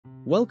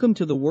Welcome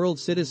to the World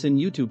Citizen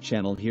YouTube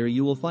channel. Here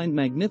you will find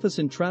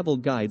magnificent travel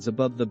guides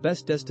above the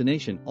best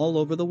destination all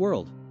over the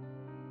world.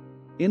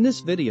 In this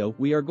video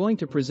we are going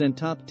to present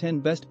top 10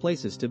 best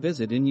places to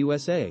visit in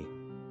USA.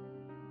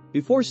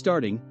 Before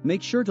starting,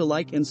 make sure to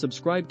like and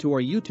subscribe to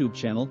our YouTube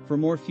channel for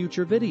more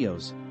future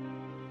videos.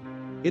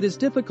 It is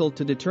difficult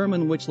to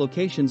determine which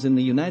locations in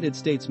the United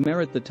States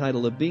merit the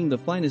title of being the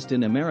finest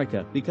in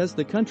America because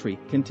the country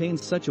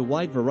contains such a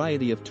wide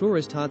variety of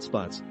tourist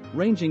hotspots,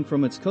 ranging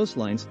from its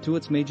coastlines to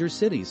its major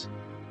cities.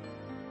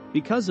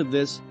 Because of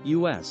this,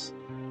 U.S.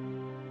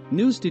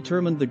 News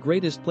determined the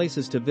greatest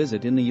places to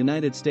visit in the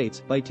United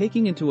States by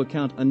taking into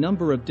account a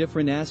number of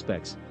different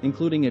aspects,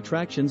 including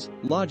attractions,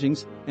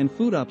 lodgings, and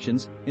food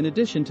options, in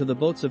addition to the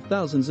boats of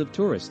thousands of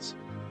tourists.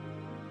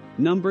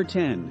 Number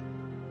 10.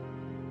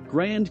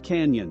 Grand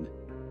Canyon.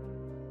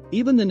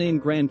 Even the name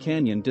Grand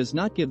Canyon does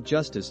not give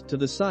justice to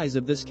the size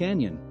of this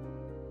canyon.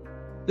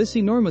 This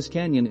enormous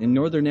canyon in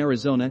northern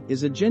Arizona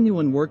is a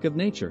genuine work of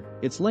nature.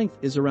 Its length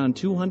is around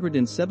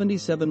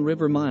 277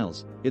 river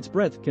miles, its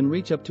breadth can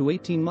reach up to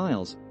 18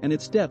 miles, and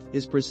its depth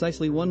is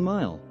precisely 1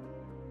 mile.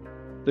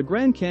 The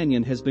Grand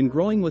Canyon has been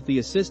growing with the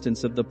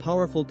assistance of the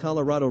powerful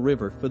Colorado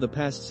River for the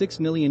past 6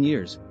 million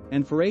years,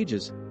 and for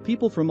ages,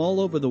 people from all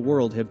over the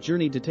world have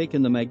journeyed to take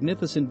in the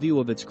magnificent view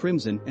of its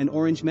crimson and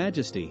orange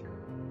majesty.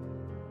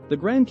 The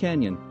Grand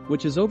Canyon,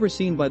 which is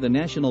overseen by the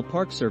National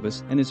Park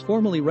Service and is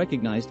formally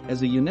recognized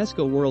as a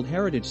UNESCO World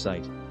Heritage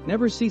Site,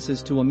 never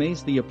ceases to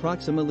amaze the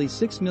approximately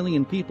 6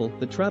 million people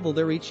that travel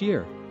there each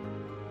year.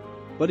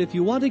 But if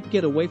you want to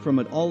get away from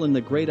it all in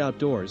the great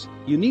outdoors,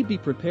 you need be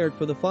prepared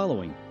for the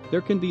following.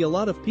 There can be a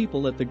lot of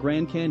people at the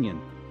Grand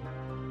Canyon.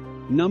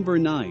 Number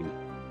 9.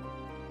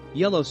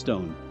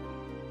 Yellowstone.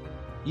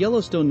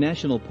 Yellowstone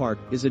National Park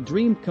is a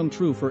dream come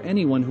true for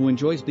anyone who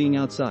enjoys being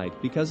outside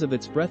because of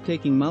its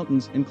breathtaking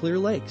mountains and clear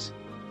lakes.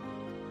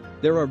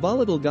 There are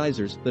volatile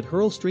geysers that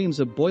hurl streams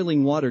of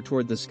boiling water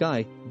toward the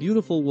sky,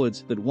 beautiful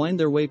woods that wind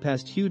their way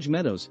past huge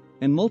meadows,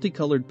 and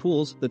multicolored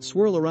pools that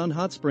swirl around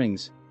hot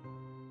springs.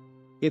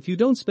 If you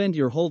don't spend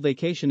your whole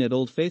vacation at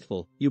Old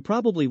Faithful, you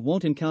probably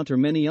won't encounter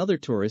many other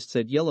tourists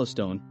at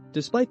Yellowstone,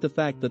 despite the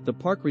fact that the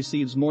park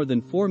receives more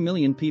than 4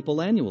 million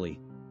people annually.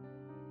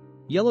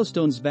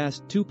 Yellowstone's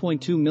vast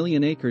 2.2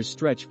 million acres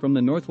stretch from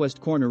the northwest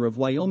corner of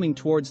Wyoming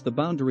towards the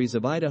boundaries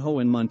of Idaho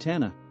and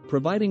Montana,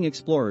 providing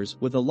explorers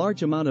with a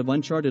large amount of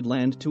uncharted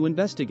land to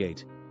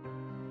investigate.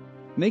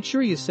 Make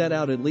sure you set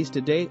out at least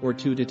a day or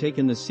two to take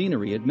in the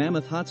scenery at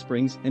Mammoth Hot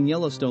Springs and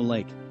Yellowstone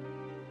Lake.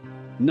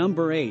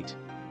 Number 8.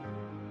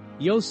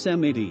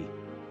 Yosemite.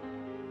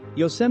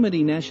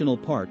 Yosemite National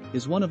Park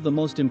is one of the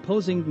most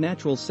imposing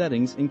natural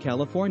settings in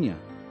California.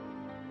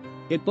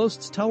 It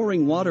boasts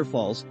towering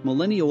waterfalls,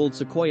 millennia-old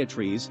sequoia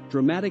trees,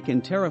 dramatic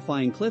and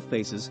terrifying cliff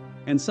faces,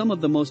 and some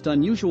of the most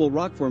unusual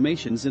rock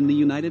formations in the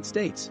United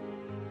States.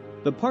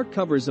 The park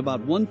covers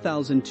about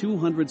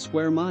 1,200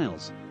 square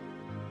miles.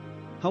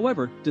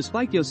 However,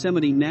 despite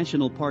Yosemite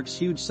National Park's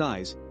huge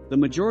size, the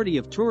majority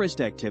of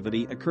tourist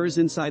activity occurs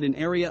inside an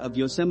area of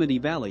Yosemite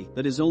Valley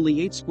that is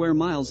only 8 square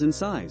miles in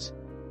size.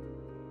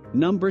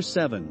 Number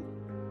 7.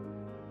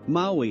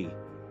 Maui.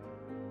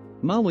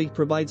 Maui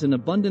provides an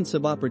abundance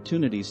of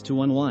opportunities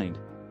to unwind,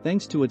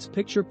 thanks to its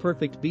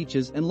picture-perfect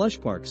beaches and lush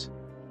parks.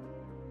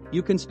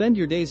 You can spend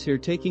your days here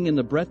taking in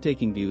the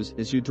breathtaking views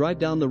as you drive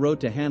down the road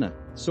to Hana,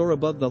 soar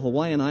above the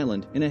Hawaiian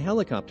island in a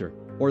helicopter,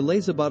 or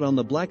laze about on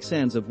the black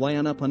sands of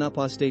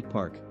Waianapanapa State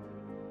Park.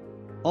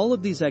 All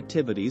of these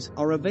activities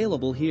are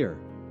available here.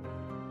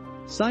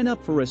 Sign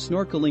up for a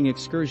snorkeling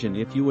excursion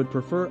if you would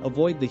prefer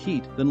avoid the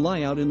heat than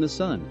lie out in the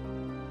sun.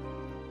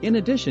 In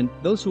addition,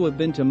 those who have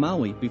been to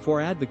Maui before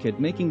advocate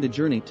making the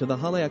journey to the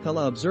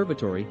Haleakala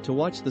Observatory to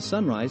watch the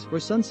sunrise or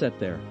sunset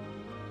there.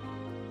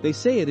 They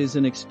say it is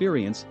an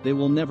experience they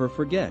will never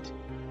forget.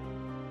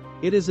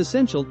 It is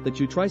essential that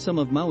you try some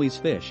of Maui's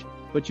fish,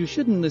 but you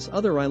shouldn't miss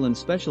other island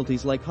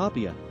specialties like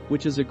hapia,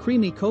 which is a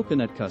creamy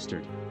coconut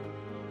custard.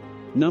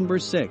 Number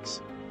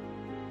 6.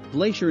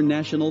 Glacier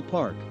National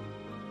Park.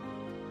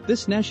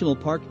 This national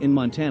park in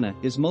Montana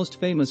is most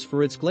famous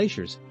for its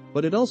glaciers,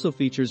 but it also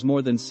features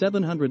more than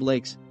 700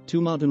 lakes, 2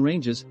 mountain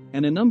ranges,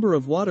 and a number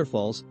of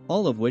waterfalls,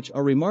 all of which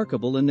are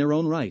remarkable in their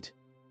own right.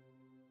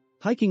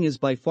 Hiking is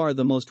by far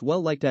the most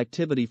well-liked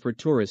activity for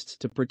tourists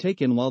to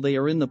partake in while they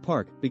are in the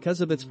park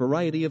because of its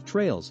variety of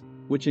trails,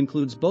 which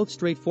includes both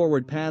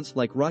straightforward paths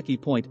like Rocky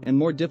Point and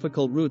more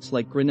difficult routes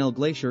like Grinnell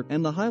Glacier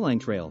and the Highline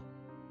Trail.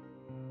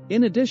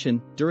 In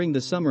addition, during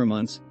the summer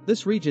months,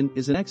 this region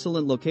is an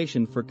excellent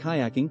location for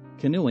kayaking,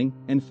 canoeing,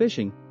 and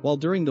fishing, while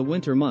during the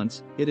winter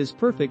months, it is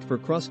perfect for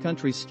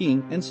cross-country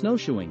skiing and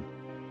snowshoeing.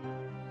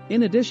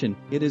 In addition,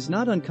 it is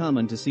not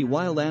uncommon to see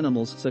wild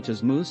animals such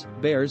as moose,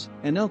 bears,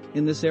 and elk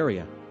in this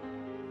area.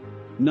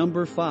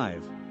 Number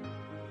 5.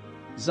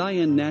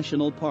 Zion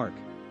National Park.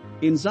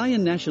 In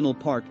Zion National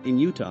Park in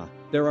Utah,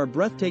 there are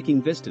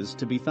breathtaking vistas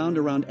to be found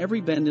around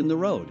every bend in the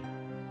road.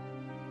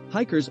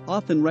 Hikers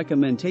often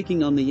recommend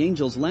taking on the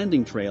Angel's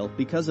Landing Trail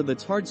because of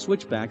its hard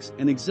switchbacks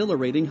and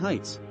exhilarating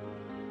heights.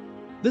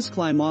 This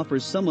climb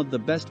offers some of the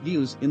best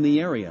views in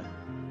the area.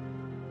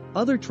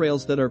 Other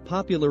trails that are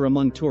popular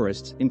among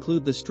tourists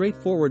include the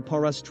straightforward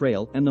Paras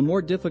Trail and the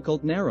more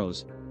difficult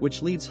Narrows,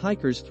 which leads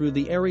hikers through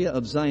the area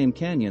of Zion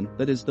Canyon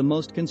that is the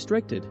most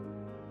constricted.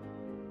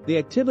 The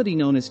activity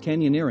known as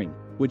canyoneering,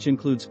 which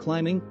includes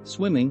climbing,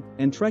 swimming,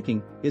 and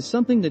trekking, is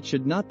something that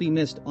should not be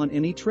missed on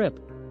any trip.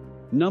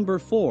 Number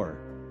 4.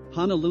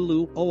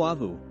 Honolulu,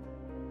 Oahu.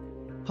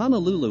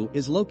 Honolulu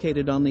is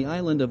located on the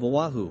island of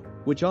Oahu,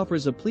 which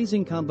offers a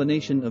pleasing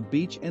combination of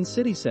beach and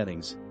city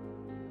settings.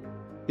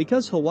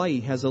 Because Hawaii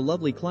has a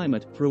lovely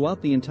climate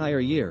throughout the entire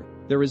year,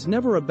 there is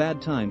never a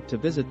bad time to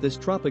visit this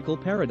tropical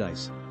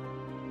paradise.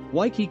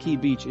 Waikiki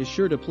Beach is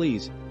sure to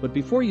please, but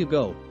before you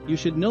go, you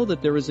should know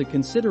that there is a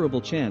considerable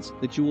chance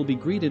that you will be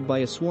greeted by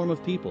a swarm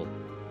of people.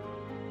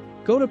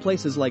 Go to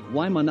places like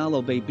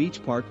Waimanalo Bay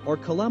Beach Park or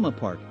Kalama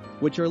Park,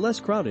 which are less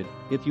crowded,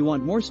 if you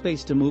want more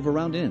space to move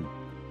around in.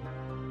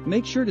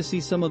 Make sure to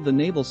see some of the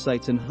naval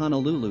sites in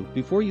Honolulu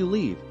before you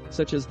leave,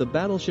 such as the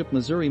Battleship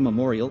Missouri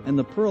Memorial and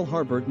the Pearl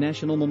Harbor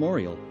National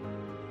Memorial.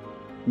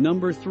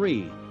 Number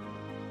 3.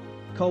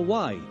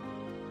 Kauai.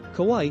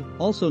 Kauai,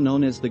 also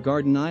known as the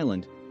Garden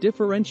Island,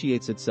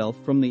 differentiates itself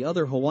from the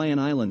other Hawaiian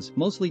islands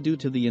mostly due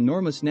to the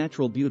enormous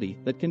natural beauty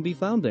that can be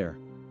found there.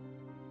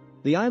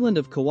 The island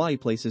of Kauai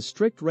places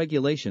strict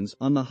regulations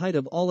on the height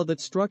of all of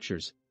its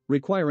structures,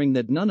 requiring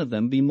that none of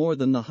them be more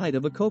than the height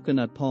of a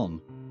coconut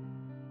palm.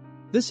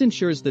 This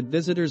ensures that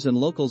visitors and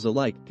locals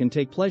alike can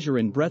take pleasure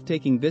in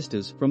breathtaking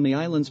vistas from the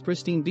island's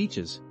pristine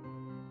beaches.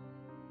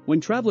 When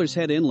travelers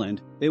head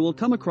inland, they will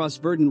come across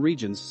verdant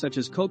regions such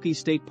as Koki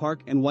State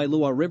Park and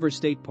Wailua River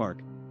State Park,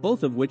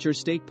 both of which are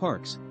state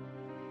parks.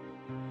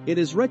 It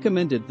is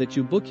recommended that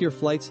you book your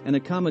flights and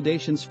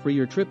accommodations for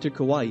your trip to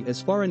Kauai as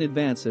far in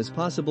advance as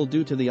possible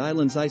due to the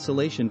island's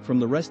isolation from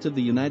the rest of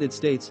the United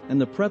States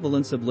and the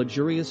prevalence of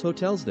luxurious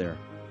hotels there.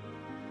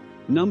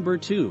 Number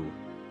 2.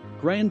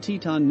 Grand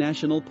Teton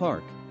National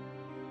Park.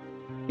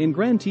 In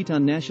Grand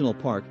Teton National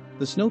Park,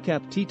 the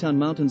snow-capped Teton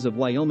Mountains of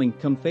Wyoming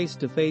come face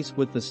to face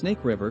with the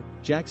Snake River,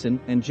 Jackson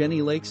and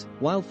Jenny Lakes,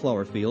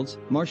 wildflower fields,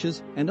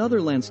 marshes, and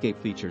other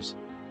landscape features.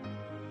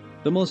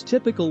 The most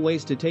typical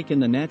ways to take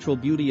in the natural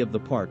beauty of the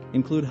park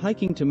include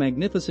hiking to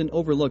magnificent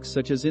overlooks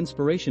such as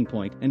Inspiration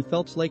Point and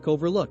Phelps Lake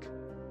Overlook.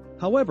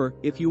 However,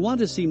 if you want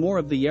to see more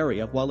of the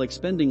area while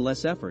expending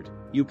less effort,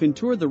 you can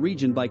tour the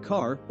region by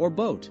car or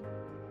boat.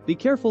 Be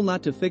careful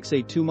not to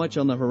fixate too much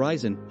on the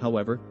horizon,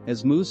 however,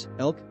 as moose,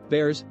 elk,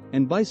 bears,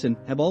 and bison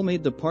have all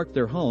made the park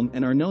their home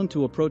and are known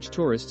to approach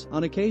tourists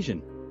on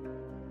occasion.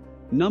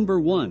 Number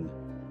 1.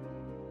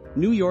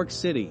 New York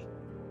City.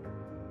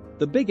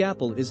 The Big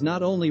Apple is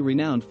not only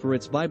renowned for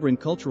its vibrant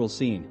cultural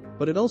scene,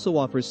 but it also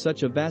offers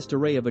such a vast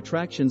array of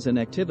attractions and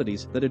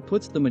activities that it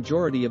puts the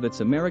majority of its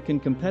American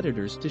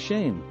competitors to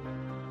shame.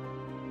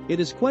 It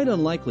is quite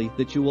unlikely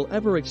that you will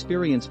ever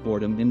experience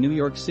boredom in New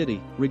York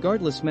City,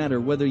 regardless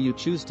matter whether you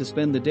choose to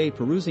spend the day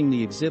perusing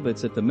the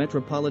exhibits at the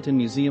Metropolitan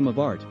Museum of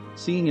Art,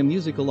 seeing a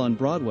musical on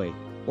Broadway,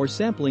 or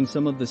sampling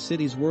some of the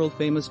city's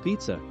world-famous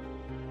pizza.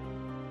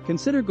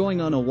 Consider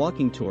going on a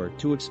walking tour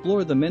to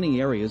explore the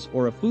many areas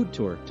or a food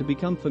tour to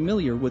become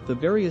familiar with the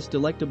various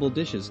delectable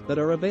dishes that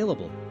are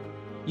available.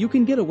 You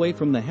can get away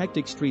from the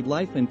hectic street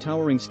life and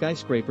towering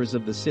skyscrapers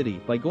of the city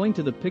by going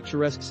to the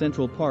picturesque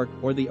Central Park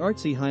or the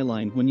artsy High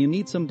Line when you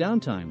need some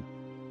downtime.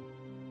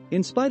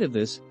 In spite of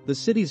this, the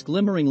city's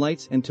glimmering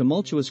lights and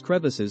tumultuous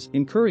crevices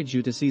encourage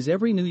you to seize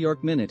every New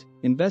York minute,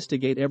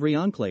 investigate every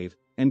enclave,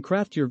 and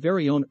craft your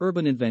very own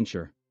urban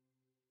adventure.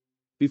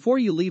 Before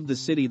you leave the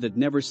city that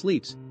never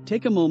sleeps,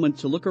 take a moment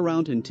to look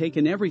around and take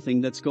in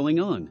everything that's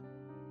going on.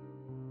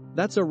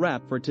 That's a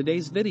wrap for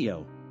today's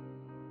video.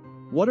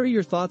 What are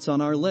your thoughts on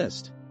our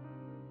list?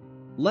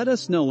 Let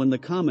us know in the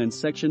comments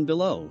section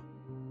below.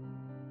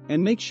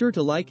 And make sure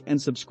to like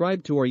and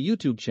subscribe to our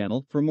YouTube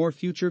channel for more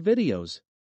future videos.